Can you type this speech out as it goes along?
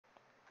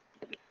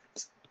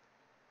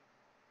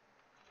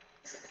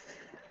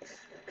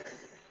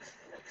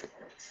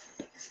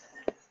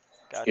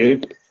Gotcha.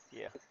 Good.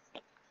 Yeah.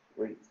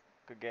 Wait.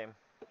 Good game.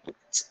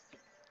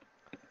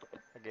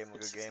 I gave him a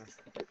good game.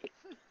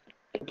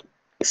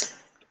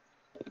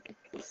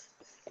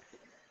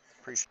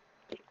 Appreciate.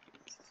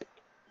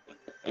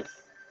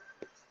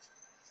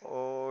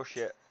 Oh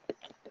shit.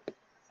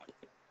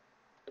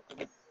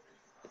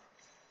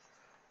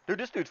 Dude,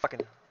 this dude's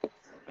fucking.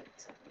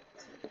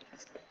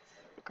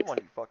 Come on,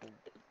 you fucking.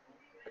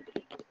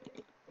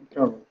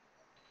 Come on.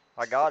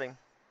 I got him.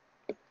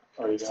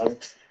 Oh, you got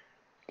it?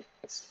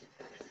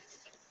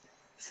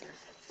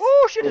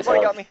 Oh shit, his What's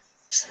buddy up? got me.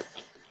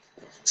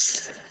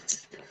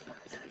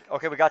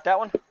 Okay, we got that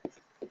one.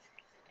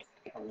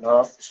 I'm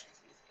not.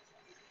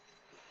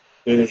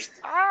 Finished.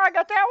 Ah, I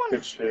got that one.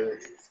 Good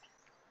shit.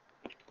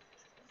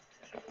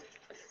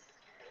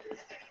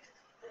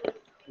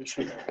 Good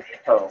shit.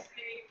 Oh.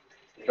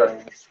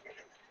 Okay.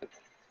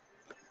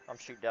 I'm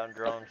shooting down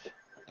drones.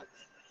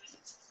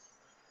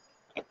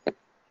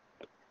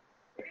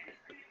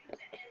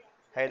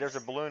 Hey, there's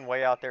a balloon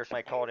way out there.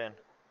 Somebody called in.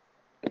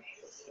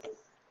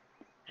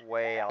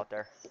 Way out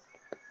there.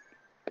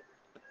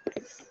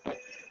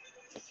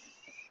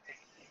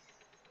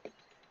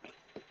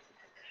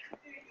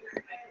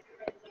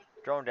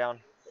 Drone down.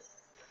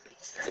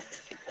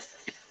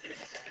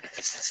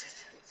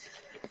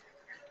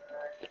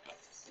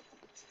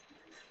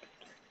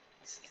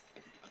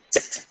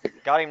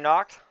 Got him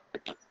knocked.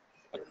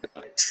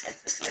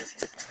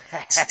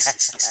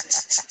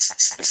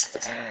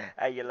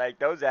 How you like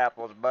those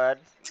apples, bud?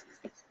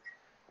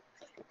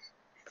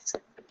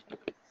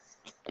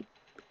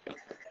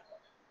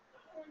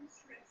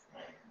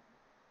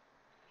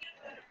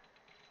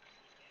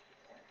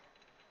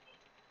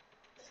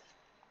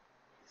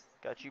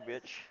 Got you,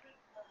 bitch.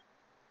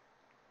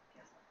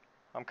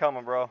 I'm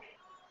coming, bro.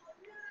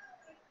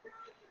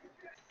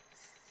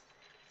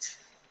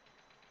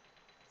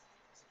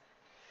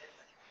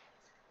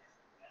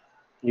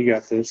 You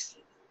got this.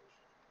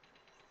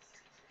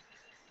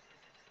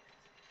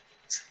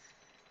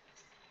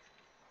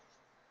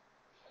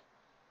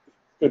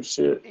 Good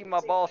shit. Eat my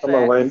ball I'm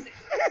gonna sack. land.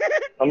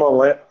 I'm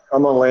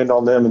gonna land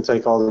on them and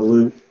take all the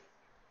loot.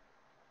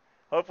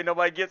 Hopefully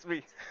nobody gets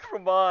me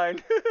from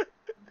behind.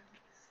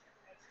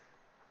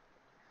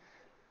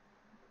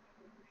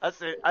 I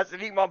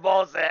said eat my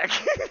ball sack.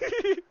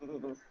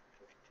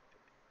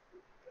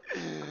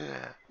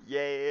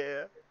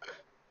 Yeah.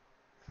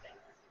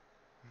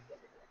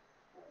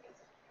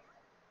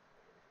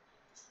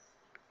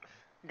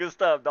 Good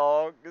stuff,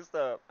 dog. Good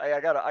stuff. Hey, I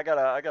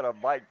got a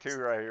bike too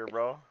right here,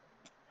 bro.